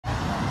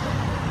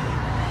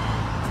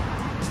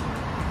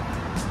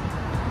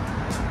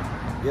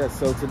Yeah,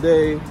 so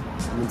today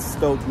I'm in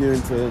Stoke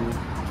Newington.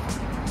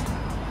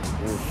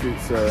 I'm gonna shoot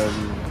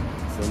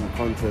some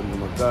content with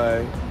my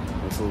guy.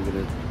 So we're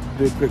gonna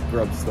do a quick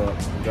grub stop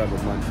and grab a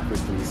lunch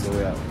quickly. So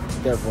we're at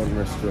Devran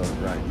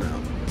restaurant right now.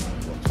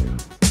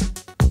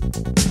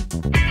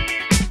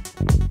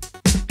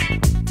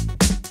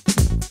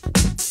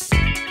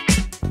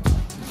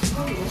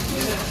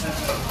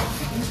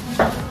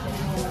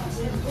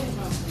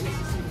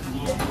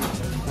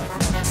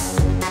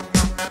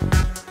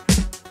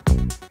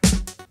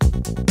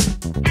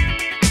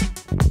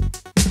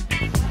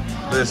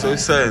 Yeah, so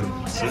he's saying,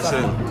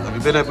 have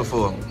you been there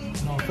before?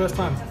 No, first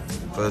time.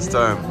 First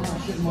time.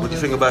 What do you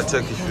think about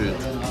Turkish food?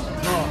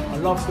 No, I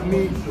love the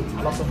meat,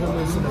 I love the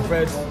hummus and the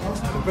bread.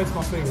 The bread's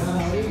my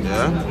favourite.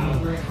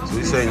 Yeah? So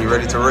he's saying you're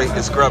ready to rate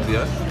this grub,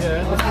 yeah?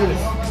 Yeah, let's do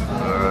this.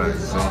 Alright,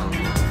 so.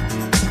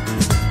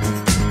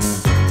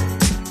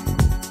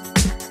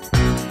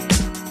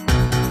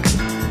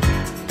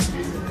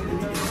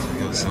 We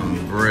got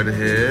some bread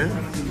here.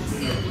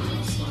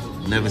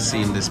 Never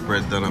seen this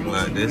bread done up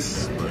like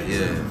this, but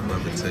yeah,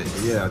 love it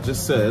taste. Yeah, I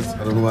just said,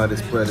 I don't know why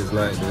this bread is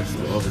like this,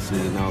 but obviously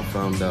now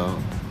found out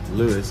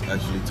Lewis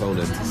actually told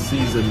him to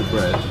season the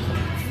bread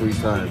 3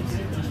 times.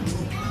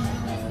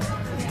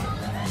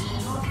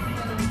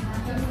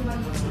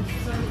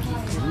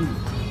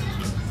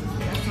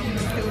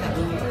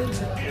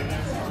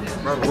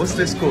 Brother, what's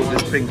this called,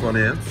 this pink one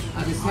here?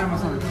 It's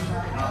tiramisu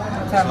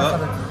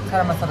salad.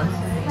 Tiramisu salad.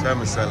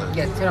 Tiramisu salad.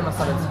 Yeah, tiramisu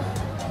salad.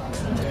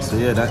 So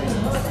yeah, that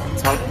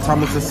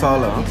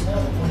tamatasala,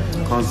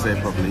 can't say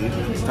it properly.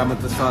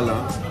 Tamatasala,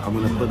 I'm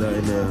gonna put that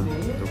in the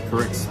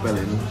correct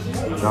spelling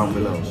down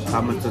below.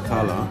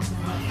 Tamatatala,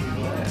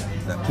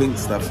 that pink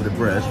stuff for the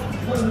bread.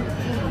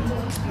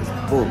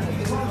 Boom.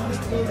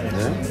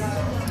 Yeah.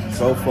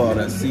 So far,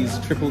 that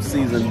triple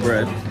seasoned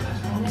bread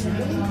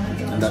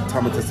and that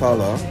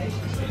tamatasala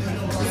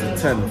is a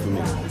 10 for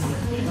me.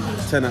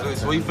 10 out of 10.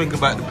 So what do you think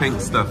about the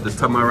pink stuff, the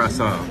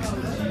tamarasa?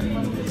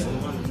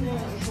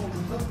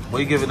 What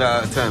do you give it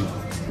out of 10?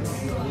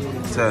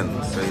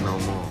 10, say no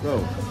more. So,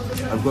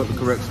 I've got the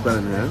correct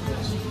spelling here.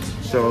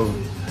 So,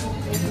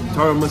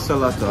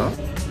 taramasalata.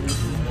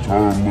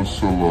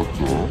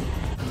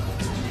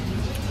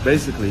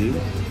 Basically,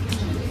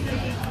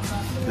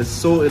 the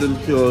salted and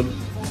cured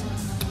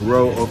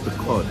roe of the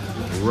cod.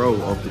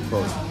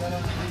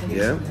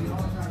 Yeah?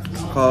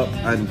 Carp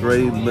and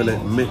grey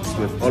millet mixed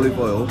with olive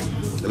oil,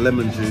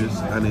 lemon juice,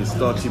 and a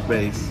starchy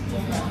base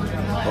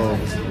of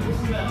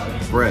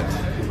bread.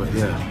 But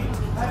yeah.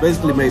 It's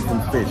basically made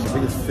from fish. I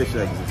think it's fish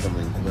eggs or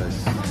something. But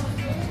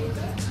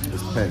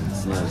it's pegged.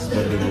 It's nice.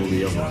 Better than all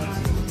the other ones.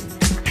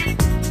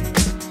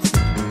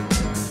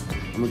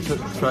 I'm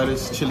gonna try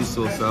this chili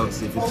sauce out.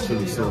 See if it's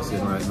chili sauce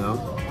in right now.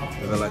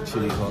 Because I like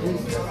chili hot.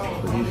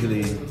 But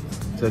usually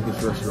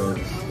Turkish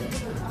restaurants,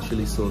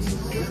 chili sauce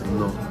is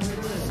not.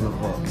 It's not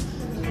hot.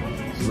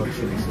 It's not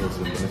chili sauce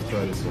in. But let's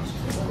try this one.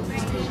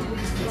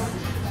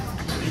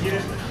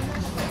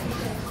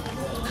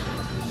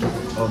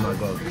 Oh my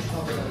god.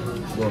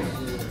 Whoa.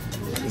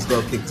 It's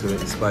got a kick to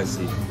it, it's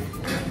spicy. I'll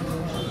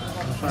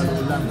try a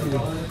little lamb too.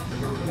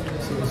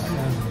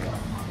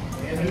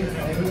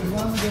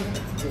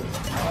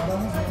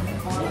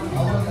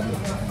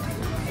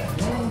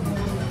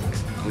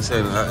 You're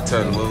saying out of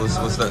 10,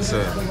 what's that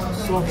saying?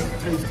 Soft,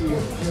 tasty,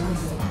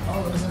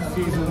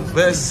 seasoned.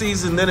 But it's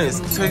seasoned, innit? It's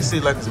tasty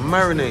like it's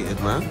marinated,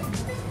 man.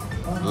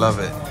 Love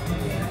it.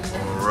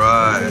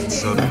 Alright,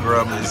 so the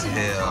grub is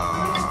here.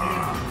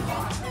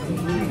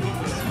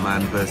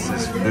 Man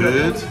versus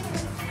food.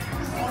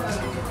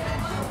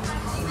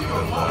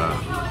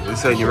 You're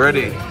saying you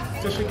ready?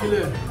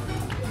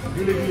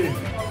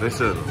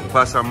 Listen,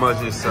 pass our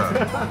majis,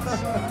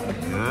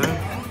 yeah?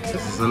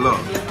 This is a lot.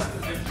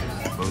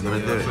 What we're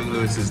gonna do? I think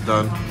Lewis is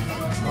done.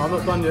 No, I'm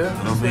not done yet.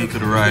 I don't think you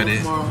could ride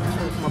it.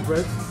 My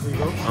bread. There you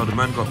go. Oh, the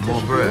man got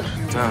more bread.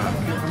 Damn.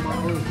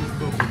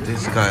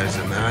 This guy is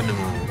an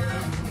animal.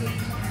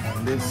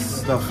 This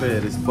stuff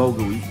here, this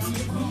bulgur wheat,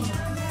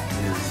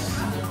 is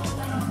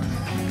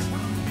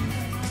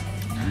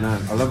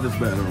nice. I love this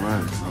better than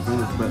rice. I think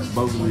this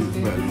bulgur wheat is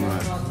better than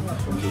rice.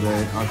 From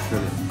today, I'll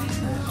sell it.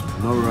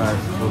 No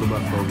rice, it's all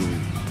about bulgur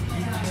wheat.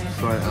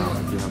 Try it out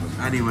if you haven't.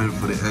 And he went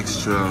for the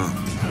extra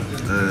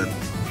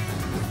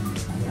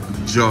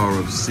jar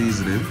of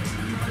seasoning.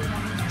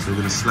 So we're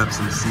gonna slap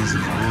some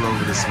seasoning all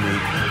over this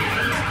meat.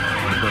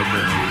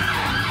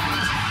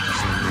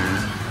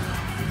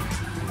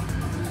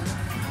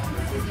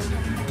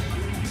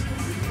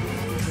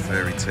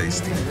 Very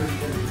tasty.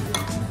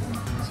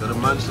 So the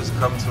munch has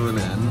come to an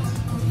end.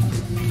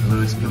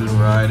 Lewis couldn't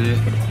ride it.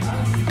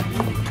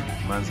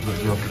 Man's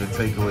got you off for the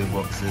takeaway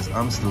boxes.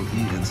 I'm still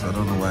eating, so I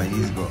don't know why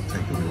he's got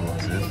takeaway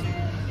boxes.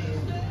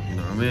 You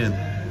know what I mean?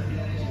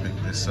 Pick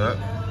this up.